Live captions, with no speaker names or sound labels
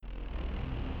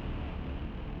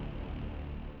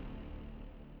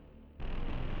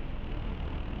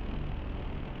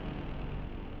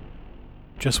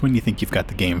Just when you think you've got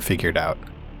the game figured out,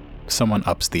 someone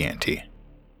ups the ante.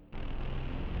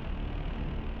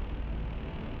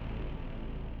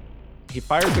 He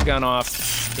fires the gun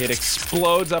off. It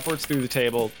explodes upwards through the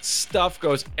table. Stuff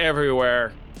goes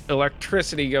everywhere.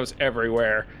 Electricity goes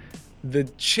everywhere. The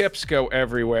chips go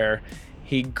everywhere.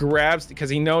 He grabs,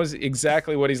 because he knows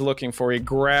exactly what he's looking for. He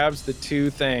grabs the two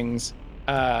things.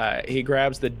 He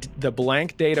grabs the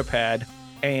blank data pad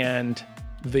and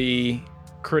the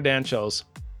credentials,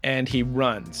 and he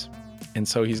runs. And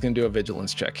so he's going to do a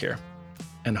vigilance check here.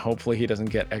 And hopefully he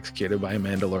doesn't get executed by a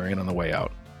Mandalorian on the way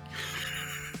out.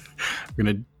 We're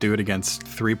going to do it against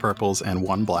 3 purples and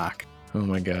 1 black. Oh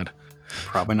my God.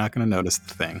 Probably not going to notice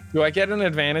the thing. Do I get an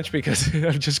advantage because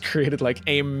I've just created like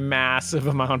a massive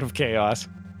amount of chaos?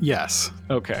 Yes.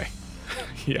 Okay.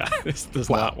 Yeah, this does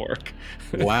not work.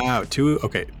 Wow. 2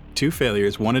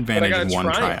 failures, 1 advantage, and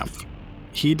 1 triumph.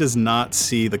 He does not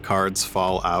see the cards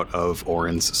fall out of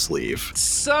Orin's sleeve.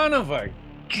 Son of a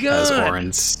gun! As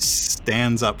Orin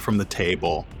stands up from the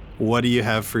table. What do you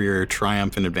have for your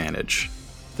triumph and advantage?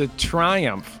 The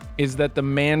triumph is that the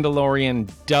Mandalorian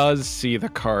does see the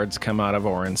cards come out of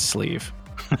Orin's sleeve.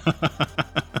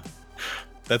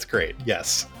 That's great,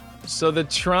 yes. So the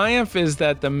triumph is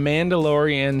that the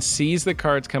Mandalorian sees the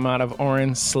cards come out of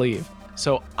Orin's sleeve.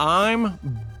 So I'm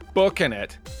booking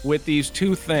it with these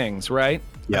 2 things, right?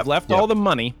 Yep, I've left all the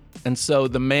money, and so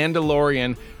the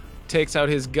Mandalorian takes out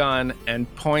his gun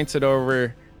and points it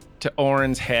over to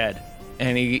Orin's head,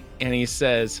 and he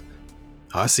says,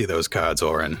 I see those cards,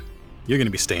 Orin. You're going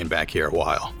to be staying back here a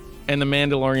while. And the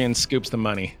Mandalorian scoops the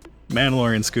money.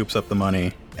 Mandalorian scoops up the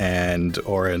money, and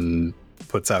Orin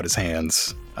puts out his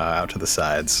hands out to the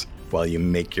sides while you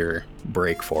make your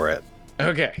break for it.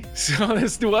 Okay, so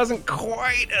this wasn't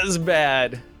quite as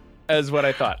bad as what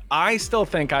I thought. I still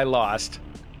think I lost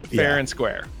fair and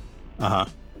square. Uh-huh.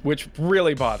 Which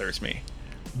really bothers me.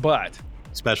 But...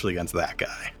 especially against that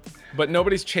guy. But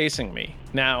nobody's chasing me.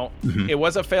 Now, It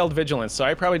was a failed vigilance, so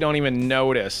I probably don't even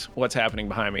notice what's happening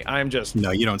behind me. I'm just...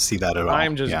 No, you don't see that at all.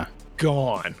 I'm just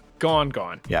gone.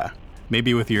 Gone. Yeah.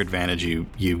 Maybe with your advantage,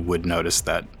 you would notice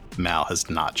that Mal has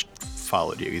not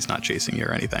followed you. He's not chasing you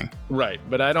or anything. Right,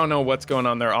 but I don't know what's going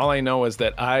on there. All I know is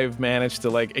that I've managed to,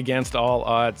 like, against all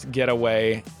odds, get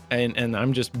away, and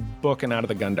I'm just booking out of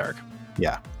the Gundark.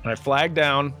 Yeah. And I flag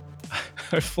down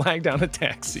a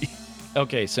taxi.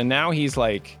 Okay, so now he's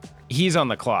on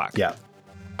the clock. Yeah.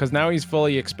 Because now he's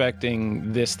fully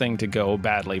expecting this thing to go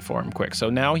badly for him quick. So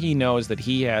now he knows that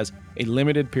he has a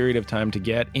limited period of time to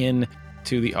get in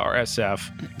to the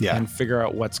RSF and figure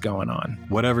out what's going on.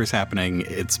 Whatever's happening,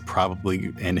 it's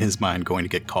probably, in his mind, going to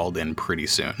get called in pretty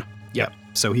soon. Yep.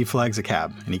 So he flags a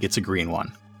cab, and he gets a green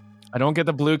one. I don't get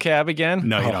the blue cab again?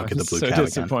 No, you don't get the blue cab again.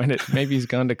 So disappointed. Maybe he's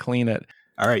gone to clean it.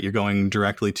 All right, you're going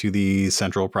directly to the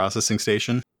central processing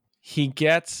station? He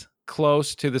gets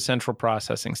close to the central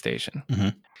processing station. Mm-hmm.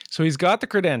 So he's got the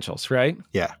credentials, right?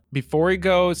 Yeah. Before he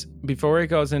goes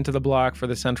into the block for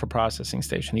the central processing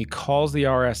station, he calls the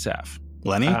RSF.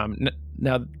 Lenny?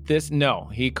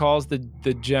 He calls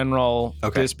the general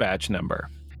dispatch number.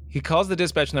 He calls the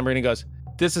dispatch number and he goes,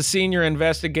 "This is senior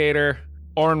investigator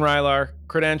Orin Rylar,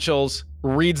 credentials,"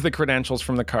 reads the credentials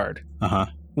from the card. Uh-huh.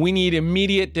 "We need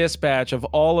immediate dispatch of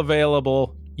all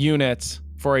available units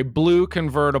for a blue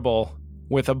convertible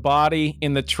with a body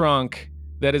in the trunk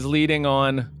that is leading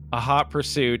on a hot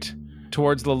pursuit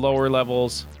towards the lower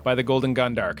levels by the Golden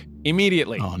Gundark.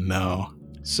 Immediately." Oh, no.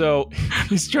 So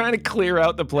he's trying to clear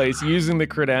out the place using the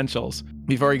credentials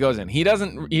before he goes in. He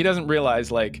doesn't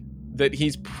realize, like, that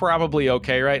he's probably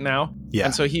okay right now. Yeah.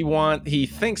 And so he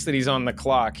thinks that he's on the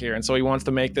clock here, and so he wants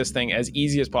to make this thing as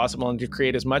easy as possible and to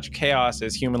create as much chaos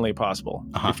as humanly possible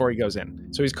before he goes in.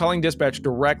 So he's calling dispatch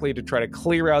directly to try to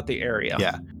clear out the area.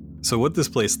 Yeah. So what this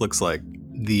place looks like,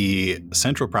 the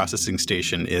central processing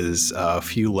station is a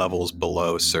few levels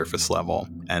below surface level,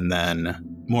 and then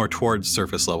more towards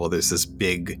surface level, there's this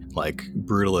big, like,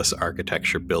 brutalist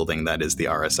architecture building that is the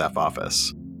RSF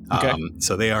office. Okay.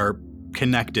 So they are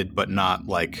connected, but not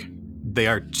like they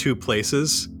are 2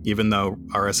 places, even though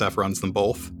RSF runs them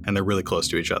both, and they're really close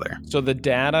to each other. So the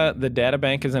data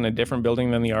bank is in a different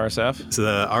building than the RSF? So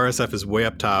the RSF is way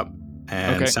up top,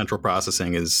 and central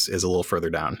processing is a little further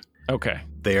down. Okay.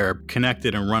 They are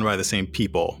connected and run by the same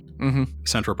people. Mm-hmm.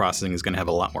 Central processing is going to have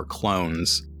a lot more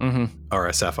clones. Mm-hmm.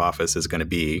 RSF office is going to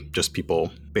be just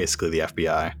people, basically the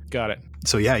FBI. Got it.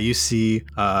 So yeah, you see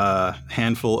a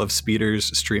handful of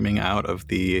speeders streaming out of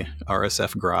the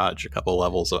RSF garage, a couple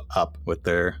levels up with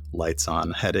their lights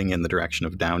on, heading in the direction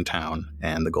of downtown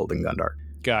and the Golden Gundark.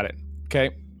 Got it.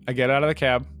 Okay. I get out of the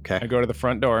cab. Okay. I go to the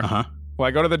front door. Uh-huh. Well,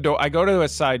 I go to the door. I go to a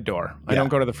side door. I don't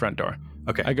go to the front door.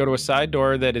 Okay. I go to a side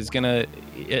door that is going to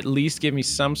at least give me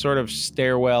some sort of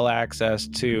stairwell access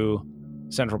to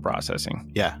central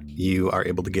processing. Yeah, you are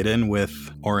able to get in with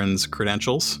Oren's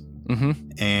credentials,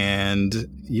 and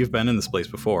you've been in this place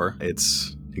before.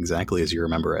 It's exactly as you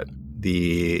remember it.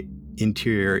 The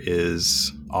interior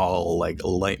is all like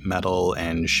light metal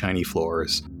and shiny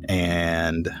floors,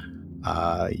 and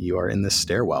you are in this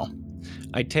stairwell.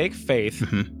 I take Faith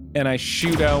and I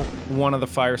shoot out one of the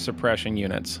fire suppression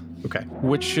units. Okay.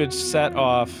 Which should set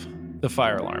off the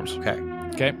fire alarms.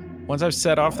 Okay. Once I've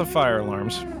set off the fire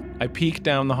alarms, I peek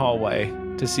down the hallway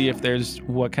to see if there's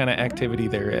what kind of activity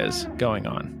there is going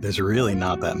on. There's really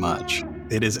not that much.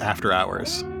 It is after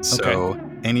hours. So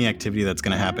any activity that's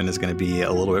going to happen is going to be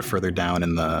a little bit further down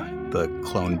in the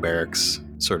clone barracks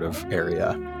sort of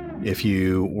area. If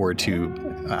you were to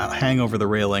hang over the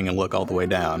railing and look all the way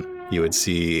down, you would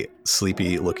see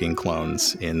sleepy looking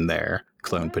clones in their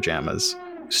clone pajamas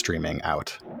streaming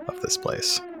out of this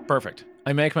place. Perfect.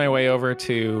 I make my way over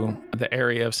to the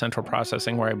area of central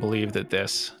processing where I believe that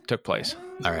this took place.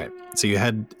 All right. So you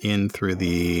head in through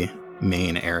the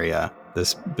main area.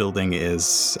 This building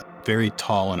is very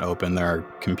tall and open. There are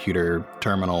computer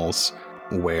terminals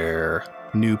where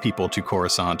new people to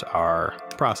Coruscant are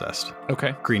processed.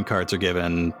 Okay. Green cards are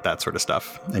given, that sort of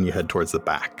stuff. And you head towards the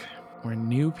back. Where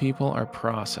new people are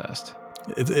processed.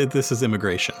 This is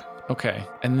immigration. Okay.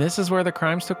 And this is where the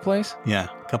crimes took place? Yeah,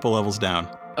 a couple levels down.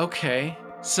 Okay.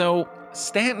 So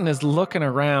Stanton is looking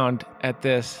around at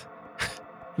this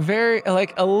very,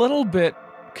 like, a little bit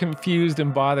confused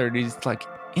and bothered. He's like,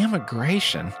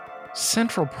 immigration,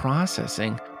 central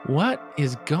processing, what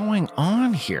is going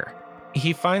on here?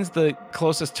 He finds the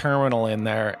closest terminal in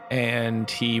there and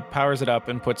he powers it up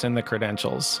and puts in the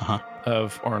credentials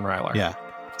of Oren Rylar. Yeah.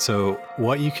 So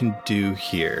what you can do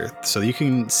here, so you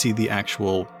can see the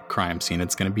actual crime scene.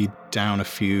 It's going to be down a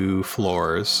few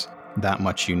floors. That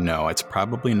much you know. It's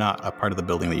probably not a part of the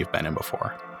building that you've been in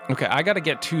before. Okay, I got to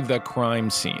get to the crime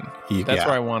scene. That's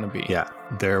where I want to be. Yeah.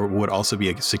 There would also be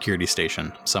a security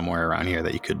station somewhere around here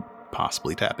that you could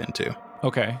possibly tap into.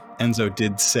 Okay. Enzo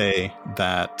did say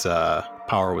that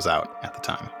power was out at the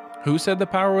time. Who said the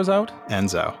power was out?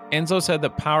 Enzo. Enzo said the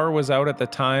power was out at the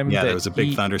time. Yeah, there was a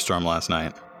big thunderstorm last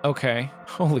night. Okay.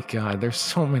 Holy God, there's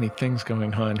so many things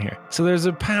going on here. So there's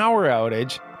a power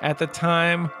outage at the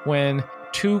time when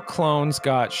 2 clones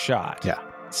got shot. Yeah.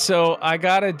 So I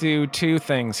got to do 2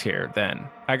 things here then.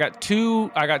 I got two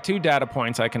data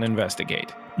points I can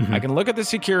investigate. I can look at the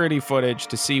security footage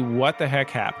to see what the heck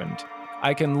happened.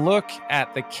 I can look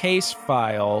at the case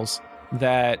files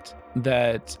that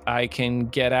I can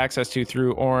get access to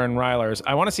through Oren Rylar's.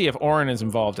 I want to see if Oren is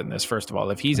involved in this, first of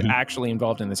all, if he's actually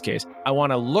involved in this case. I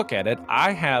want to look at it.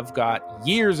 I have got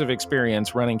years of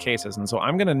experience running cases, and so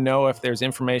I'm going to know if there's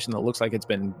information that looks like it's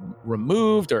been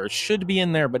removed or should be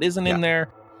in there but isn't in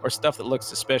there, or stuff that looks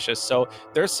suspicious. So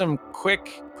there's some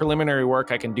quick preliminary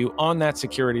work I can do on that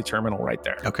security terminal right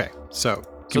there. Okay, so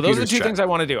those are 2 things I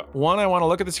want to do. 1, I want to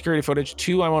look at the security footage.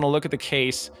 2, I want to look at the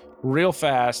case real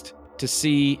fast to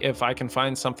see if I can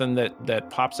find something that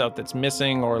pops out that's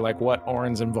missing, or like what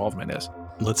Oren's involvement is.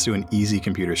 Let's do an easy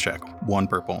computers check. 1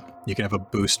 purple. You can have a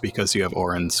boost because you have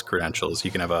Oren's credentials.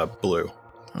 You can have a blue.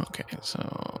 Okay, so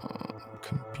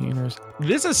computers.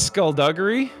 This is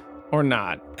skullduggery or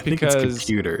not? I think it's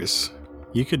computers.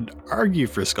 You could argue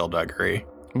for skullduggery.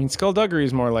 I mean, skullduggery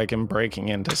is more like him breaking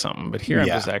into something, but here I'm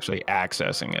just actually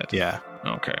accessing it. Yeah.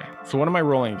 Okay. So what am I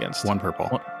rolling against? 1 purple.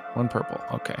 One purple.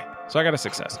 Okay. So I got a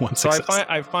success. 1 success. So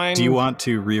I find. Do you want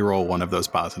to re-roll one of those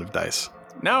positive dice?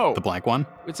 No. The blank one?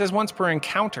 It says once per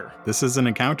encounter. This is an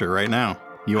encounter right now.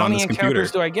 How many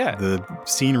encounters do I get? The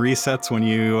scene resets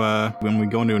when we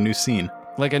go into a new scene.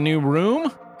 Like a new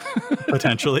room?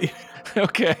 Potentially.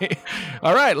 Okay.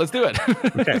 All right, let's do it.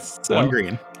 Okay. So, 1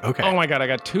 green. Okay. Oh my God, I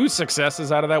got 2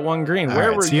 successes out of that 1 green.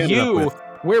 Where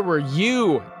were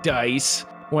you, dice,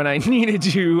 when I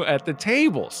needed you at the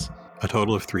tables? A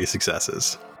total of 3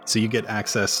 successes. So you get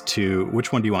access to,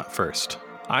 which one do you want first?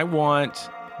 I want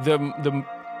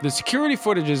the security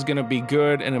footage is going to be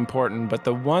good and important, but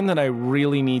the one that I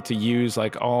really need to use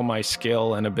like all my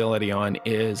skill and ability on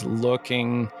is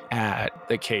looking at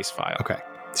the case file. Okay.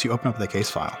 So you open up the case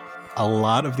file. A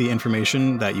lot of the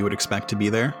information that you would expect to be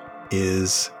there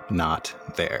is not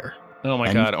there. Oh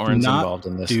my God, Oren's involved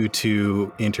in this. Due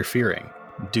to interfering,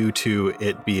 due to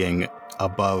it being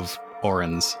above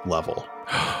Oren's level.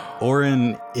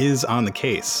 Oren is on the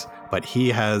case, but he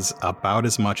has about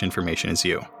as much information as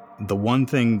you. The one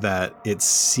thing that it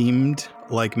seemed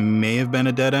like may have been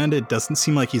a dead end, it doesn't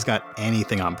seem like he's got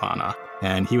anything on Pana.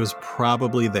 And he was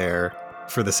probably there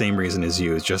for the same reason as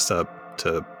you, just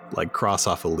to like cross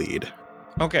off a lead.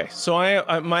 Okay, so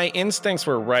my instincts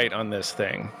were right on this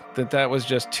thing. That was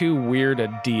just too weird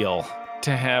a deal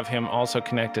to have him also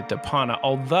connected to Pana.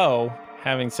 Although,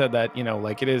 having said that,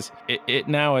 it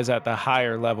now is at the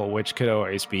higher level, which could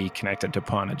always be connected to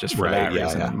Pana just for that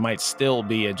reason. It might still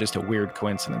be just a weird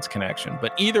coincidence connection.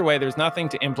 But either way, there's nothing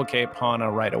to implicate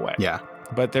Pana right away. Yeah.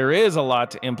 But there is a lot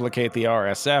to implicate the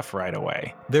RSF right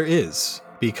away. There is,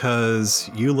 because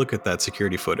you look at that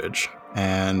security footage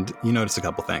and you notice a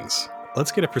couple things.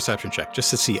 Let's get a perception check just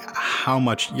to see how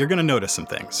much you're going to notice some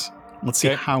things. Let's see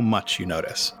how much you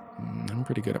notice. I'm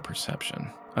pretty good at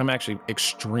perception. I'm actually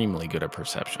extremely good at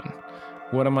perception.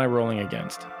 What am I rolling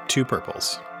against? 2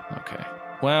 purples. Okay.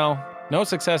 Well, no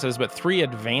successes, but 3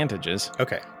 advantages.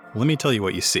 Okay. Let me tell you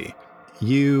what you see.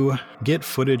 You get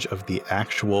footage of the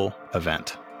actual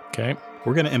event. Okay.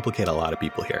 We're going to implicate a lot of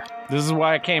people here. This is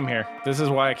why I came here.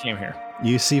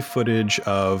 You see footage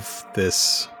of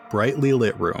this brightly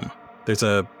lit room. There's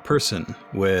a person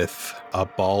with a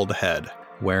bald head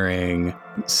wearing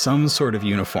some sort of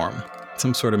uniform,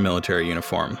 some sort of military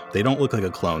uniform. They don't look like a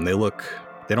clone. They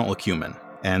don't look human.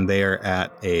 And they are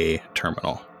at a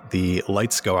terminal. The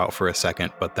lights go out for a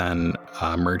second, but then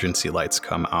emergency lights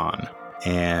come on.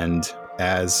 And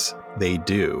as they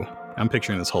do, I'm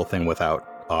picturing this whole thing without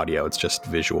audio. It's just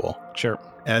visual. Sure.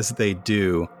 As they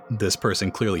do, this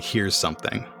person clearly hears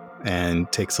something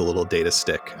and takes a little data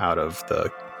stick out of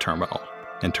the terminal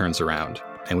and turns around.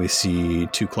 And we see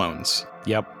 2 clones.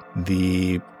 Yep.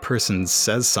 The person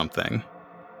says something.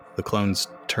 The clones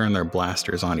turn their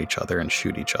blasters on each other and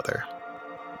shoot each other.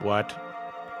 What?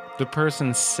 The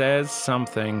person says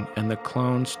something and the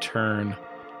clones turn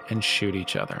and shoot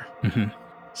each other. Mm-hmm.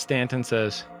 Stanton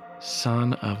says,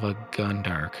 "Son of a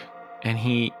Gundark." And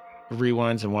he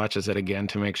rewinds and watches it again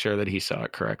to make sure that he saw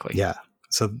it correctly. Yeah.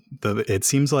 So it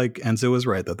seems like Enzo was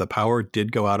right that the power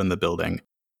did go out in the building.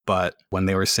 But when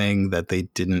they were saying that they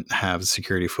didn't have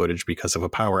security footage because of a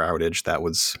power outage, that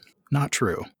was not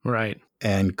true. Right.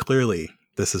 And clearly,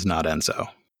 this is not Enzo.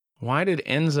 Why did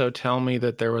Enzo tell me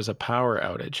that there was a power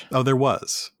outage? Oh, there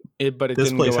was. But it this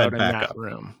didn't place go had out backup. in that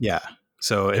room. Yeah.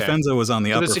 So Okay. if Enzo was on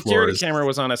the upper the security floors, camera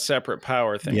was on a separate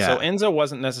power thing. Yeah. So Enzo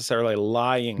wasn't necessarily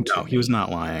lying to no, me. he was not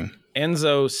lying.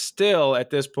 Enzo still, at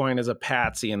this point, is a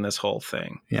patsy in this whole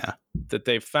thing. Yeah. That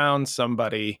they found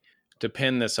somebody to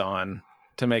pin this on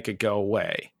to make it go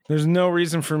away. There's no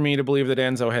reason for me to believe that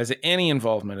Enzo has any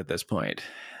involvement at this point.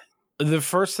 The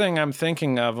first thing I'm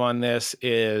thinking of on this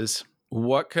is,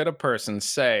 what could a person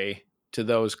say to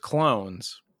those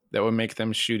clones that would make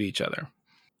them shoot each other?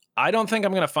 I don't think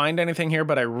I'm going to find anything here,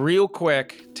 but I real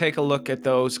quick take a look at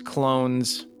those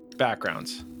clones'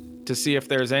 backgrounds to see if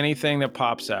there's anything that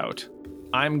pops out.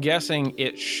 I'm guessing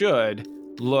it should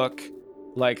look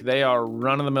like they are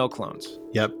run-of-the-mill clones.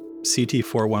 Yep.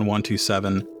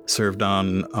 CT-41127 served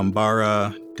on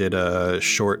Umbara, did a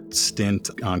short stint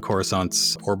on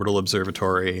Coruscant's orbital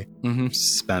observatory,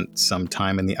 spent some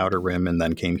time in the Outer Rim, and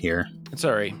then came here.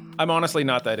 Sorry, I'm honestly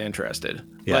not that interested.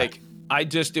 Yeah. I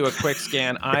just do a quick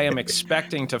scan. I am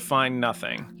expecting to find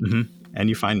nothing. Mm-hmm. And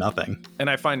you find nothing. And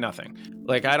I find nothing.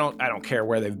 I don't care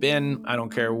where they've been. I don't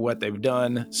care what they've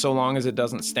done, so long as it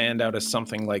doesn't stand out as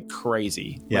something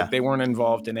crazy. Yeah. They weren't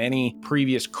involved in any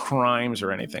previous crimes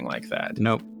or anything like that.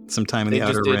 Nope. Some time in the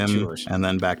Outer Rim, tours. And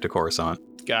then back to Coruscant.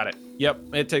 Got it. Yep.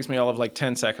 It takes me all of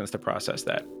 10 seconds to process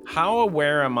that. How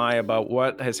aware am I about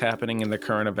what is happening in the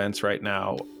current events right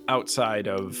now outside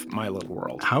of my little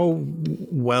world? How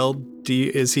well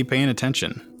is he paying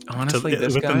attention? Honestly,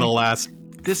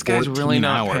 this guy's really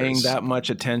not paying that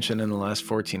much attention in the last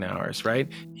 14 hours, right?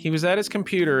 He was at his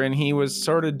computer and he was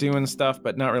sort of doing stuff,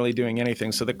 but not really doing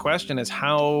anything. So the question is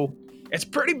how... It's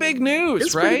pretty big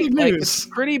news, right? Pretty big news. It's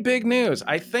pretty big news.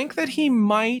 I think that he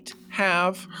might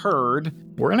have heard...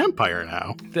 We're an empire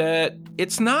now. That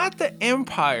it's not the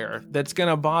empire that's going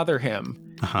to bother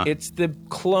him. Uh-huh. It's the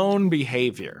clone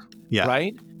behavior,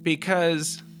 right?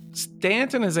 Because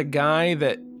Stanton is a guy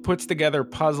that puts together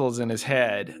puzzles in his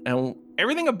head, and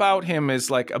everything about him is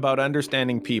about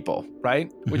understanding people, right?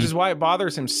 Mm-hmm. Which is why it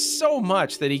bothers him so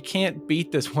much that he can't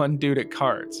beat this one dude at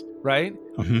cards, right?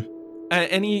 Mm-hmm.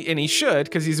 And he should,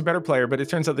 because he's a better player, but it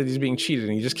turns out that he's being cheated,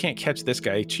 and he just can't catch this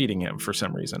guy cheating him for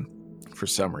some reason.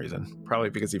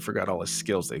 Probably because he forgot all his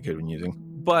skills they could have been using.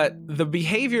 But the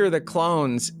behavior of the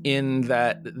clones in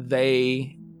that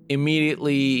they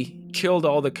immediately killed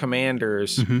all the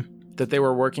commanders that they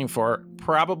were working for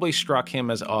probably struck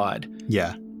him as odd.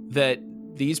 Yeah. That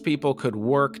these people could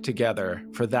work together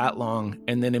for that long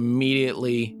and then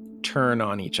immediately turn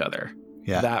on each other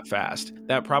that fast.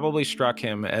 That probably struck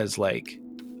him as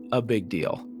a big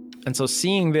deal. And so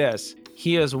seeing this,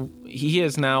 he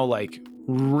is now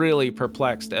really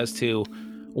perplexed as to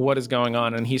what is going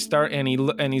on, and he's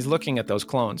looking at those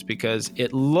clones because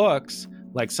it looks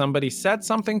like somebody said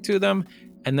something to them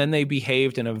and then they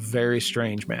behaved in a very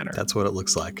strange manner. That's what it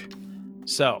looks like.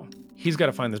 So he's got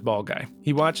to find this bald guy.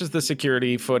 He watches the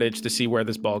security footage to see where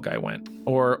this bald guy went,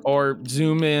 or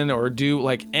zoom in, or do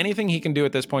like anything he can do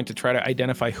at this point to try to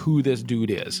identify who this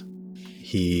dude is.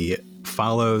 He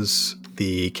follows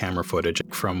the camera footage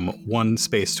from one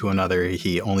space to another.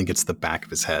 He only gets the back of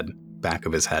his head,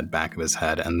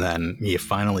 and then he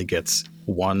finally gets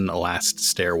one last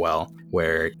stairwell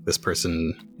where this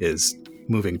person is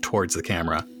moving towards the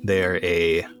camera. They're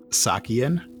a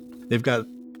Sakian. They've got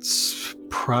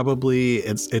probably,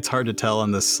 it's hard to tell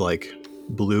on this like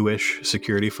bluish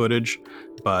security footage,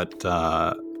 but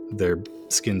their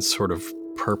skin's sort of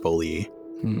purpley.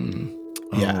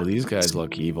 Yeah, these guys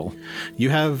look evil. You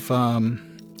have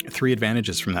 3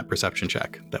 advantages from that perception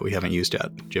check that we haven't used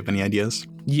yet. Do you have any ideas?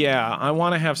 Yeah, I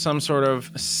want to have some sort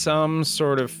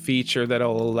of feature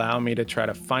that'll allow me to try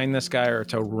to find this guy or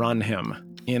to run him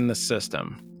in the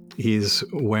system. He's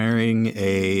wearing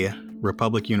a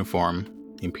Republic uniform,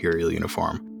 Imperial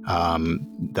uniform,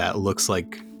 that looks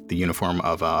like the uniform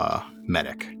of a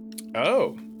medic.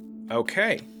 Oh,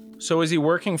 okay. So is he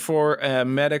working for a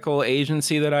medical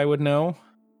agency that I would know?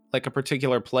 Like a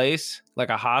particular place? Like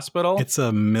a hospital? It's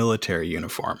a military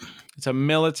uniform. It's a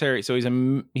military, so he's a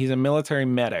military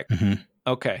medic. Mm-hmm.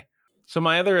 Okay. So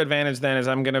my other advantage then is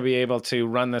I'm going to be able to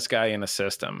run this guy in a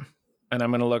system. And I'm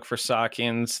going to look for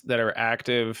Sakians that are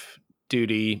active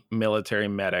duty military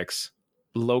medics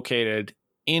located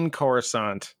in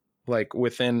Coruscant, like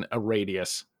within a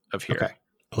radius of here. Okay.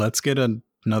 Let's get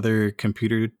another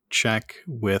computer check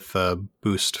with a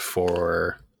boost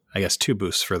for, I guess, 2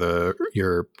 boosts for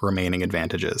your remaining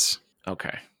advantages.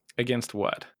 Okay. Against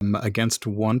what? Against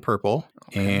 1 purple,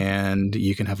 Okay. and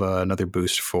you can have another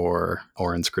boost for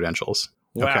Orin's credentials.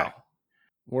 Wow. Okay.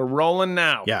 We're rolling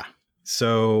now. Yeah.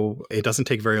 So it doesn't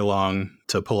take very long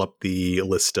to pull up the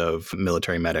list of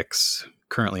military medics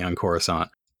currently on Coruscant,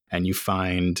 and you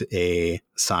find a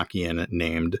Sakian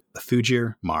named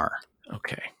Thujir Mar.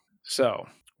 Okay. So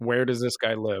where does this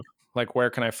guy live? Like,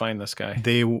 where can I find this guy?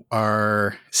 They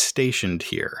are stationed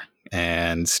here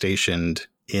and stationed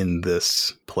in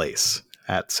this place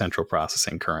at Central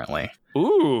Processing currently.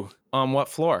 Ooh. On what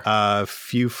floor? A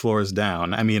few floors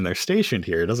down. I mean, they're stationed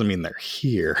here. It doesn't mean they're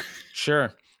here.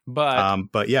 Sure.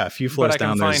 But yeah, a few floors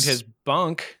down. But I can find his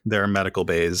bunk. There are medical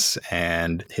bays,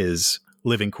 and his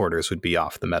living quarters would be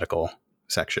off the medical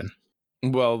section.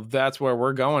 Well, that's where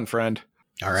we're going, friend.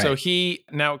 All right. So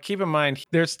now keep in mind,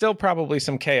 there's still probably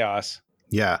some chaos.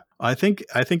 Yeah, I think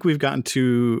we've gotten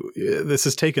to, this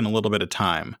has taken a little bit of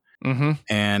time. Mm-hmm.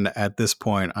 And at this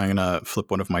point, I'm going to flip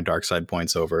one of my dark side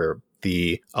points over.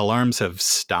 The alarms have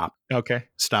stopped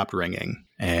ringing.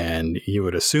 And you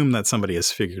would assume that somebody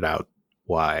has figured out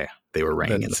why they were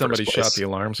ringing in the somebody first place. shot the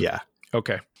alarms? Yeah.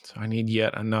 Okay. So I need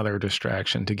yet another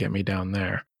distraction to get me down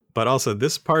there. But also,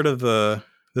 this part of the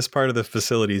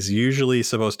facility is usually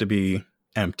supposed to be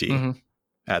empty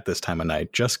at this time of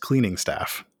night, just cleaning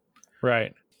staff.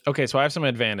 Right. Okay, so I have some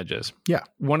advantages. Yeah.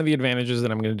 One of the advantages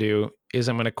that I'm going to do is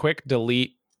I'm going to quick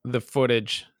delete the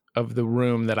footage of the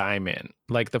room that I'm in,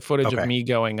 like the footage of me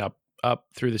going up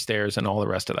through the stairs and all the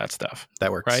rest of that stuff.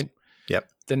 That works. Right? Yep.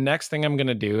 The next thing I'm going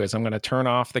to do is I'm going to turn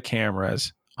off the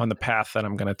cameras on the path that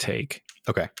I'm going to take.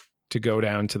 Okay. To go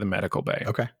down to the medical bay.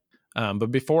 Okay.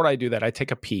 But before I do that, I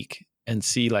take a peek and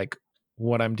see like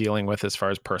what I'm dealing with as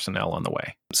far as personnel on the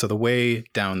way. So the way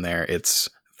down there, it's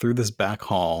through this back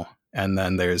hall, and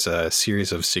then there's a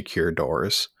series of secure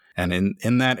doors. And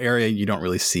in that area, you don't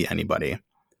really see anybody.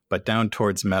 But down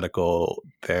towards medical,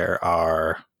 there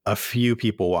are a few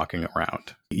people walking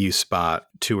around. You spot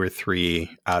 2 or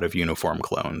 3 out of uniform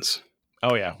clones.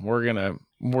 Oh yeah,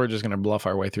 we're just gonna bluff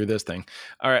our way through this thing.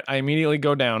 All right, I immediately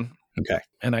go down. Okay.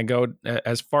 And I go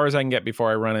as far as I can get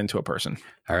before I run into a person.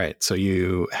 All right. So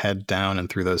you head down and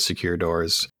through those secure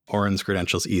doors. Orin's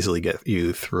credentials easily get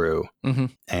you through. Mm-hmm.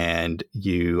 And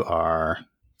you are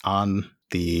on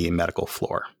the medical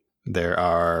floor. There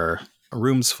are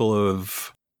rooms full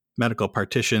of medical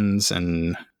partitions.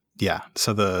 And yeah,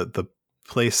 so the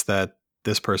place that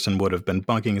this person would have been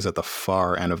bunking is at the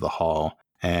far end of the hall.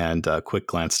 And a quick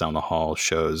glance down the hall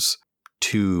shows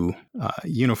 2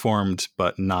 uniformed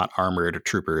but not armored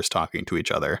troopers talking to each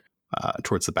other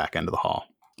towards the back end of the hall.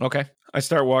 Okay. I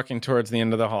start walking towards the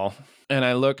end of the hall, and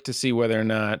I look to see whether or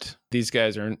not these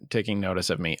guys are taking notice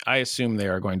of me. I assume they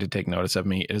are going to take notice of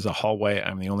me. It is a hallway.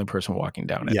 I'm the only person walking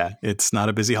down it. Yeah, it's not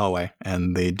a busy hallway,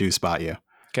 and they do spot you.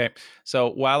 Okay. So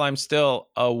while I'm still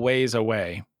a ways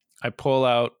away, I pull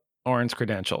out Orin's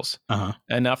credentials. Uh-huh.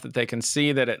 Enough that they can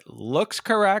see that it looks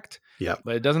correct, Yep.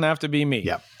 but it doesn't have to be me.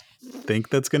 Yep. Think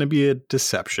that's going to be a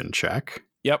deception check.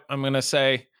 Yep, I'm going to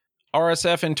say,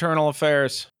 RSF Internal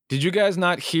Affairs, did you guys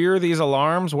not hear these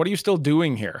alarms? What are you still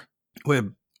doing here?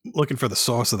 We're looking for the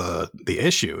source of the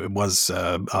issue. It was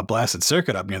a blasted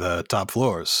circuit up near the top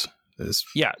floors. This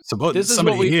is what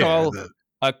we call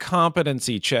a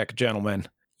competency check, gentlemen.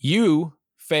 You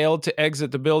failed to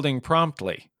exit the building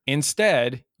promptly.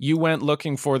 Instead, you went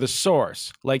looking for the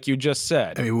source, like you just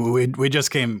said. I mean, we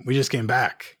just came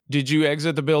back. Did you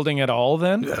exit the building at all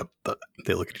then?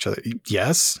 They look at each other.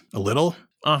 Yes, a little.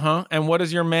 Uh-huh. And what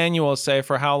does your manual say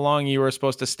for how long you were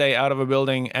supposed to stay out of a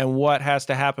building and what has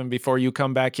to happen before you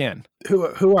come back in?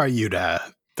 Who are you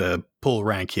to pull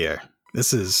rank here?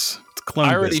 This is clone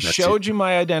I already business. showed you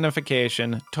my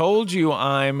identification, told you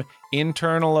I'm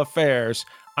internal affairs.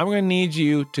 I'm going to need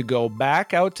you to go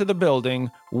back out to the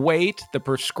building, wait the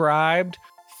prescribed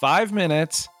 5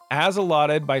 minutes as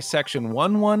allotted by section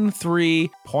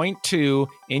 113.2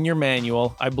 in your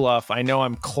manual. I bluff. I know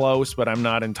I'm close, but I'm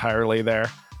not entirely there.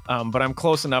 But I'm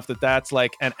close enough that that's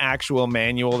like an actual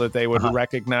manual that they would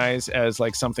recognize as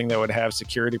like something that would have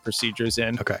security procedures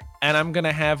in. Okay. And I'm going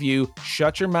to have you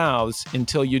shut your mouths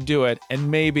until you do it, and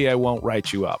maybe I won't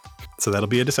write you up. So that'll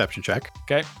be a deception check.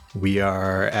 Okay. We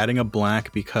are adding a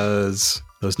black because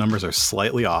those numbers are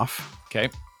slightly off. Okay.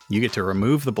 You get to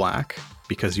remove the black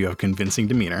because you have convincing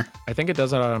demeanor. I think it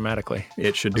does it automatically.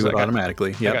 It should do it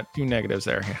automatically. I got 2 negatives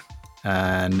there. Yeah.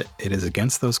 And it is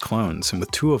against those clones. And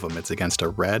with 2 of them, it's against a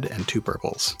red and 2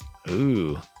 purples.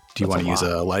 Ooh. Do you want to use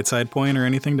a light side point or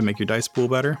anything to make your dice pool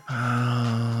better?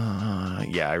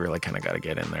 Yeah, I really kind of got to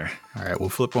get in there. All right, we'll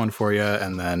flip one for you,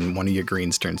 and then one of your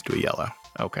greens turns to a yellow.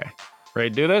 Okay. Ready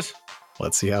to do this?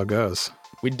 Let's see how it goes.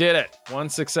 We did it. 1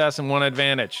 success and 1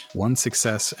 advantage. 1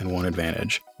 success and 1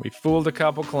 advantage. We fooled a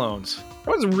couple clones. It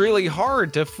was really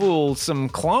hard to fool some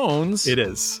clones. It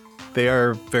is. They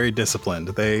are very disciplined.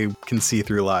 They can see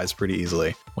through lies pretty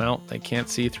easily. Well, they can't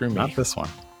see through me. Not this one.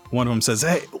 One of them says,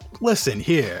 "Hey, listen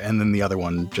here." And then the other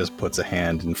one just puts a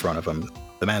hand in front of him.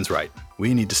 "The man's right.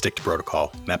 We need to stick to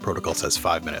protocol. And that protocol says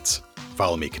 5 minutes.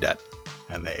 Follow me, cadet."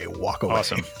 And they walk away.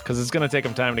 Awesome. Because it's going to take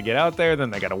them time to get out there.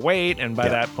 Then they got to wait. And by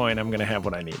that point, I'm going to have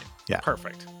what I need. Yeah.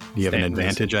 Perfect. Do you have an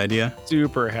advantage idea?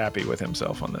 Super happy with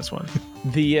himself on this one.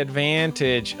 The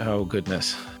advantage. Oh,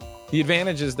 goodness. The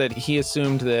advantage is that he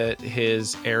assumed that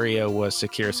his area was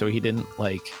secure, so he didn't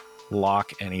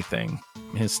lock anything.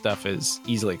 His stuff is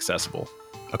easily accessible.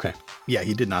 Okay. Yeah,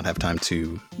 he did not have time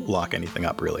to lock anything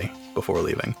up really before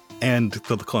leaving. And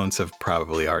the clones have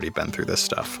probably already been through this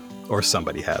stuff. Or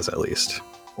somebody has at least.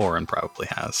 Orin probably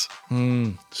has.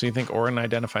 So you think Orin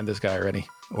identified this guy already?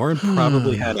 Orin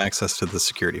probably had access to the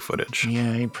security footage.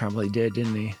 Yeah, he probably did,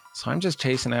 didn't he? So I'm just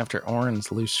chasing after Orin's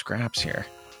loose scraps here.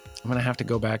 I'm going to have to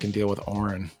go back and deal with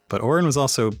Orin. But Orin was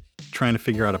also trying to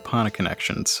figure out a Pana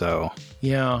connection, so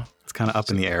yeah, it's kind of up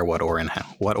in the air what Orin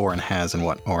has and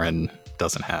what Orin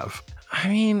doesn't have. I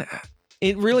mean,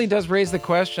 it really does raise the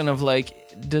question of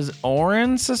does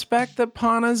Orin suspect that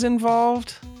Pana's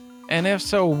involved? And if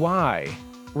so, why?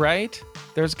 Right?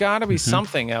 There's got to be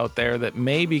something out there that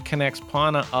maybe connects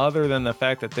Pana other than the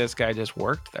fact that this guy just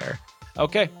worked there.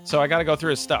 Okay, so I got to go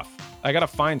through his stuff. I got to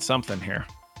find something here.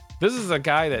 This is a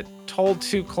guy that told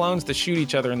 2 clones to shoot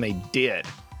each other and they did.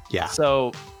 Yeah.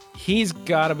 So he's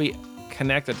got to be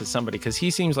connected to somebody because he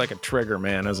seems like a trigger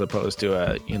man as opposed to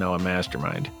a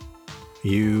mastermind.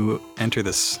 You enter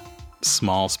this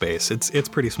small space. It's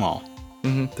pretty small.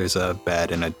 Mm-hmm. There's a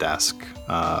bed and a desk,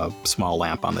 a small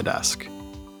lamp on the desk.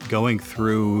 Going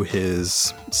through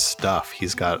his stuff,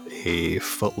 he's got a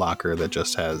Foot Locker that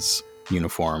just has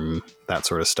uniform, that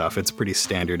sort of stuff. It's pretty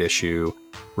standard issue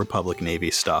Republic Navy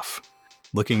stuff.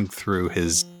 Looking through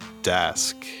his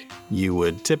desk, you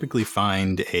would typically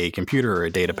find a computer or a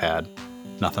data pad.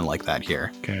 Nothing like that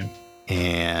here. Okay.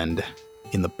 And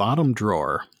in the bottom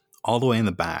drawer, all the way in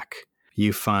the back,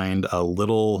 you find a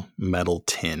little metal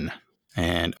tin.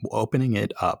 And opening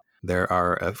it up, there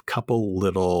are a couple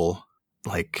little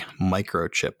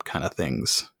microchip kind of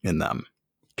things in them.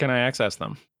 Can I access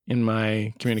them in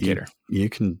my communicator? You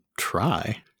can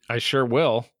try. I sure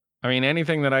will. I mean,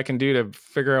 anything that I can do to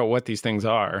figure out what these things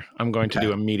are, I'm going to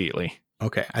do immediately.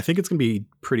 Okay. I think it's going to be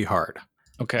pretty hard.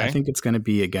 Okay. I think it's going to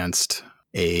be against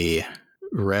a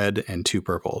red and 2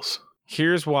 purples.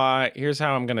 Here's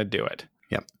how I'm going to do it.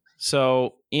 Yep.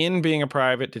 So in being a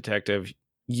private detective,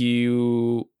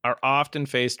 you are often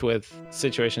faced with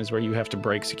situations where you have to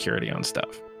break security on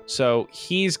stuff. So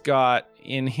he's got,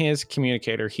 in his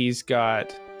communicator, he's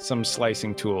got some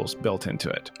slicing tools built into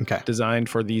it. Okay. Designed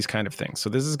for these kind of things. So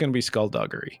this is going to be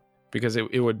skullduggery. because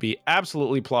it would be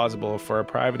absolutely plausible for a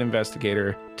private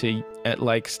investigator to,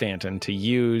 like Stanton, to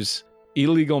use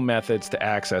illegal methods to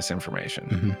access information.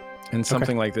 Mm-hmm. And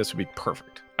something like this would be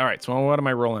perfect. All right, so what am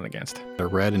I rolling against? A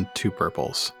red and 2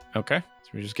 purples. Okay, so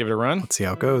we just give it a run. Let's see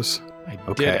how it goes. I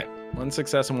did it. 1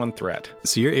 success and 1 threat.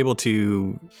 So you're able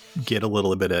to get a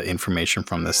little bit of information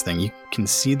from this thing. You can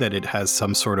see that it has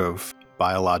some sort of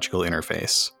biological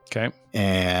interface. Okay.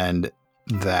 And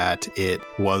that it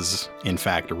was, in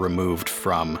fact, removed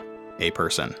from a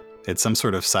person. It's some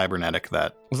sort of cybernetic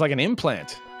that... It's like an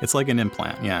implant. It's like an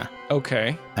implant, yeah.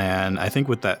 Okay. And I think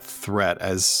with that threat,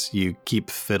 as you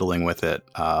keep fiddling with it,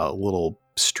 a little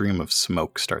stream of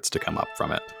smoke starts to come up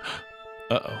from it.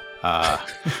 Uh-oh.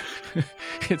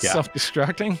 It's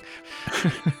self-destructing?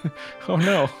 Oh,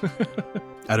 no.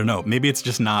 I don't know. Maybe it's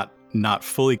just not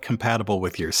fully compatible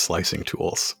with your slicing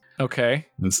tools. Okay.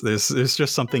 There's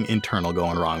just something internal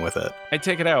going wrong with it. I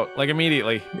take it out, like,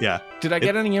 immediately. Yeah. Did I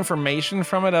get any information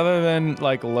from it other than,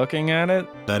 like, looking at it?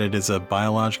 That it is a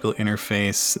biological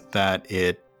interface, that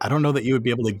I don't know that you would be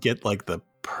able to get, like, the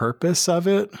purpose of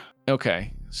it.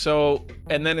 Okay. So,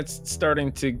 and then it's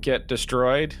starting to get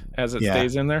destroyed as it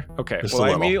stays in there? Okay. Just well,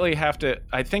 I immediately have to,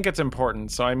 I think it's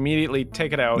important, so I immediately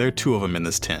take it out. There are 2 of them in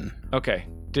this tin. Okay.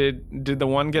 Did the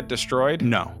one get destroyed?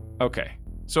 No. Okay.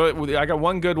 So I got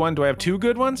 1 good one. Do I have 2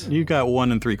 good ones? You got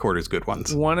 1 3/4 good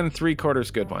ones. 1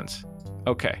 3/4 good ones.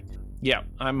 Okay. Yeah,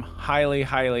 I'm highly,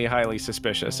 highly, highly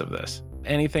suspicious of this.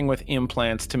 Anything with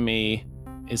implants to me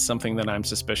is something that I'm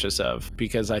suspicious of,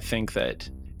 because I think that,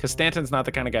 because Stanton's not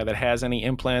the kind of guy that has any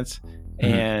implants,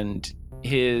 and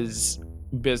his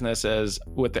business as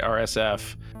with the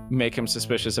RSF make him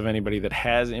suspicious of anybody that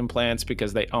has implants,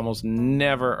 because they almost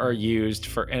never are used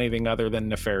for anything other than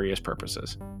nefarious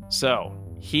purposes. So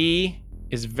he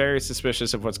is very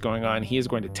suspicious of what's going on. He is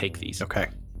going to take these. Okay.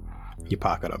 You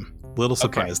pocket them. Little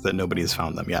surprised that nobody's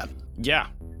found them yet. Yeah,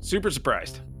 super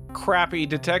surprised. Crappy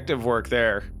detective work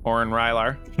there, Oren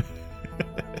Rylar.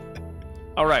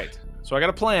 All right, so I got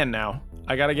a plan now.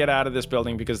 I got to get out of this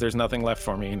building because there's nothing left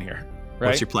for me in here. Right?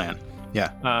 What's your plan?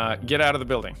 Yeah. Get out of the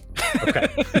building. Okay.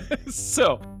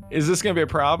 So, is this going to be a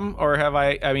problem? Or have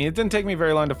I mean, it didn't take me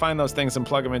very long to find those things and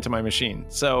plug them into my machine.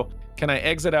 So, can I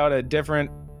exit out a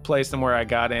different place than where I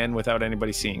got in without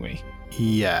anybody seeing me?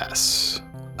 Yes.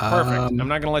 Perfect. I'm not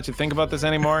going to let you think about this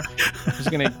anymore. I'm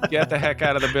just going to get the heck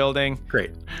out of the building.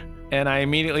 Great. And I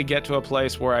immediately get to a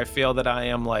place where I feel that I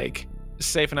am, like,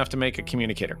 safe enough to make a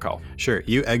communicator call. Sure.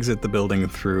 You exit the building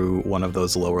through one of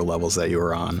those lower levels that you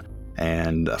were on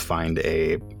and find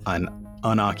an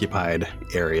unoccupied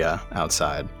area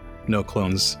outside. No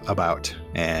clones about,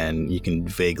 and you can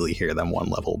vaguely hear them 1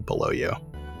 level below you.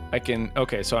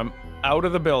 Okay, so I'm out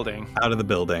of the building. Out of the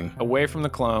building. Away from the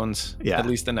clones. Yeah. At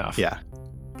least enough. Yeah.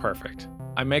 Perfect.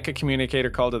 I make a communicator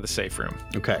call to the safe room.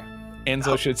 Okay.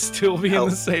 Enzo should still be in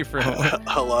the safe room.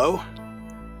 Hello?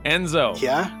 Enzo.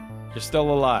 Yeah? You're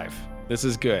still alive. This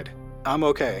is good. I'm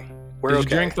okay. We're Did okay.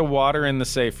 you drink the water in the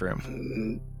safe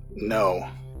room? No.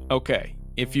 Okay.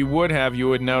 If you would have, you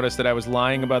would notice that I was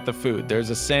lying about the food.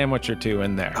 There's a sandwich or 2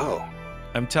 in there. Oh.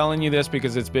 I'm telling you this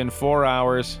because it's been 4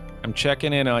 hours. I'm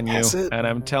checking in on you, and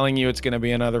I'm telling you it's going to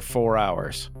be another 4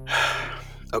 hours.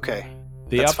 Okay.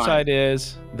 The That's upside fine.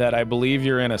 is that I believe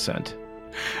you're innocent.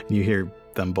 You hear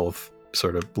them both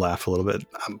sort of laugh a little bit.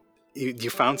 You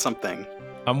found something.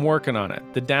 I'm working on it.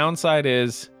 The downside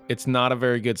is it's not a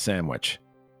very good sandwich.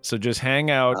 So just hang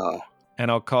out,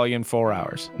 and I'll call you in 4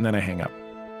 hours, and then I hang up.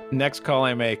 Next call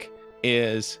I make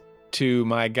is to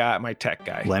my tech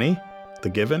guy. Lenny? The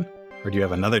Given? Or do you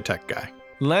have another tech guy?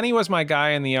 Lenny was my guy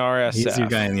in the RSF. He's your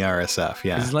guy in the RSF,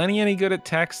 yeah. Is Lenny any good at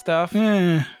tech stuff?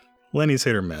 Lenny's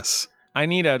hit or miss. I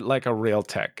need a real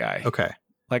tech guy. Okay.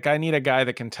 Like, I need a guy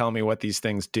that can tell me what these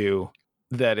things do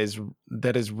that is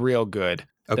real good.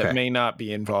 Okay. That may not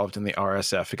be involved in the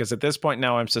RSF, because at this point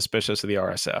now I'm suspicious of the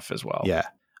RSF as well. Yeah.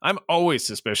 I'm always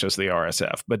suspicious of the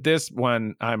RSF, but this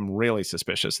one I'm really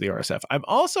suspicious of the RSF. I'm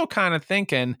also kind of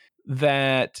thinking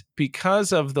that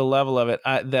because of the level of it,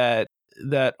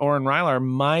 that Oren Rylar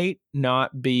might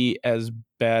not be as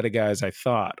bad a guy as I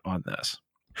thought on this.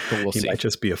 But we'll see. He might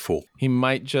just be a fool. He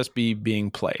might just be being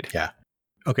played. Yeah.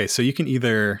 Okay, so you can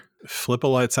either flip a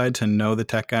light side to know the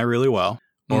tech guy really well,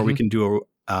 or we can do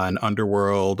an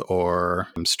underworld or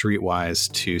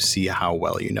streetwise to see how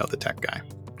well you know the tech guy.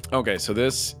 Okay, so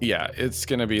this, it's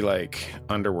going to be like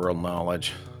underworld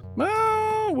knowledge.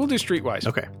 Well, we'll do streetwise.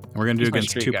 Okay, we're going to do He's my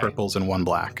against street 2 guy. purples and 1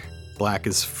 black. Black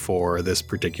is for this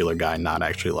particular guy not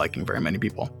actually liking very many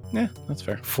people. Yeah, that's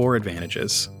fair. 4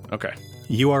 advantages. Okay.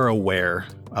 You are aware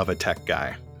of a tech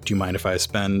guy. Do you mind if I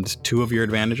spend 2 of your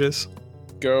advantages?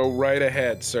 Go right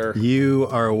ahead, sir. You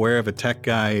are aware of a tech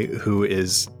guy who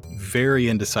is very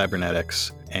into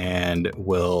cybernetics and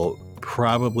will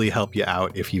probably help you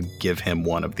out if you give him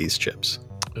one of these chips.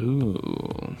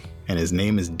 Ooh. And his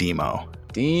name is Demo.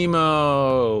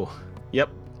 Demo. Yep,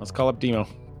 let's call up Demo.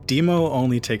 Demo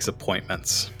only takes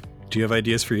appointments. Do you have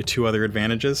ideas for your 2 other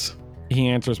advantages? He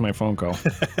answers my phone call.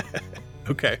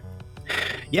 Okay.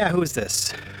 Yeah, who is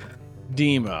this?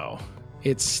 Demo.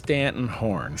 It's Stanton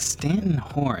Horn. Stanton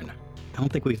Horn. I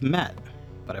don't think we've met,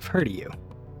 but I've heard of you.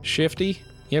 Shifty?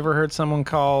 You ever heard someone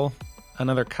call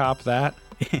another cop that?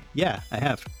 Yeah, I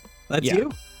have. That's Yeah.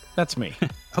 you? That's me.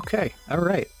 Okay, all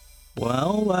right.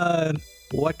 Well,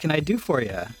 what can I do for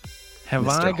you? Have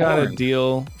Mr. I got a Horn.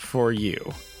 deal for you?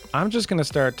 I'm just going to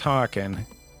start talking,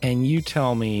 and you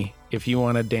tell me if you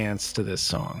want to dance to this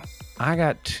song. I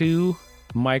got 2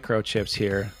 microchips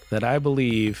here that I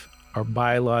believe are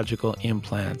biological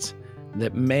implants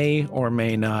that may or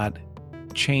may not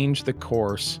change the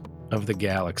course of the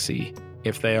galaxy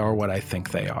if they are what I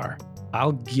think they are.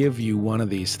 I'll give you one of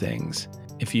these things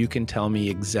if you can tell me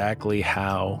exactly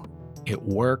how it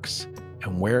works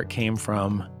and where it came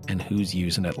from and who's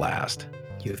using it last.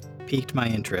 You've piqued my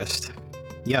interest.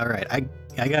 Yeah, all right.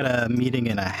 I got a meeting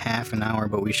in a half an hour,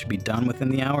 but we should be done within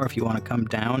the hour if you want to come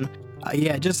down.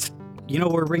 Yeah, just, you know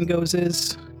where Ringo's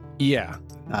is? Yeah,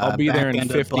 I'll be Back there in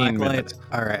end of 15 Blacklight? minutes.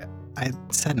 All right. I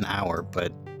said an hour,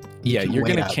 but Yeah, can you're wait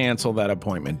going to out. cancel that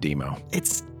appointment, Demo.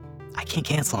 I can't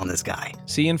cancel on this guy.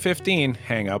 See you in 15.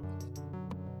 Hang up.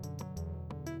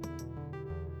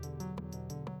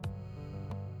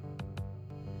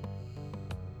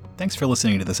 Thanks for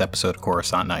listening to this episode of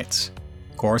Coruscant Nights.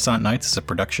 Coruscant Nights is a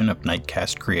production of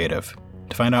Nightcast Creative.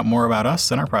 To find out more about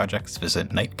us and our projects, visit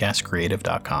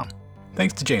nightcastcreative.com.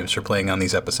 Thanks to James for playing on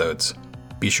these episodes.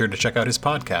 Be sure to check out his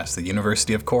podcast, The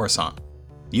University of Coruscant.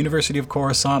 The University of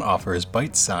Coruscant offers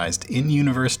bite-sized,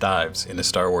 in-universe dives into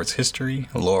Star Wars history,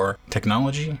 lore,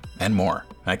 technology, and more.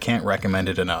 I can't recommend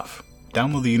it enough.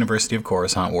 Download the University of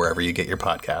Coruscant wherever you get your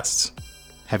podcasts.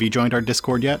 Have you joined our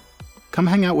Discord yet? Come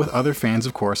hang out with other fans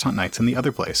of Coruscant Nights in the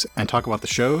other place and talk about the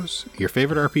shows, your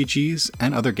favorite RPGs,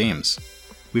 and other games.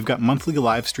 We've got monthly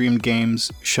live-streamed games,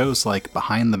 shows like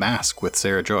Behind the Mask with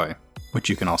Sarah Joy, which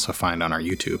you can also find on our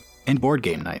YouTube, and board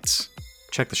game nights.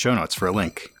 Check the show notes for a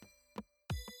link.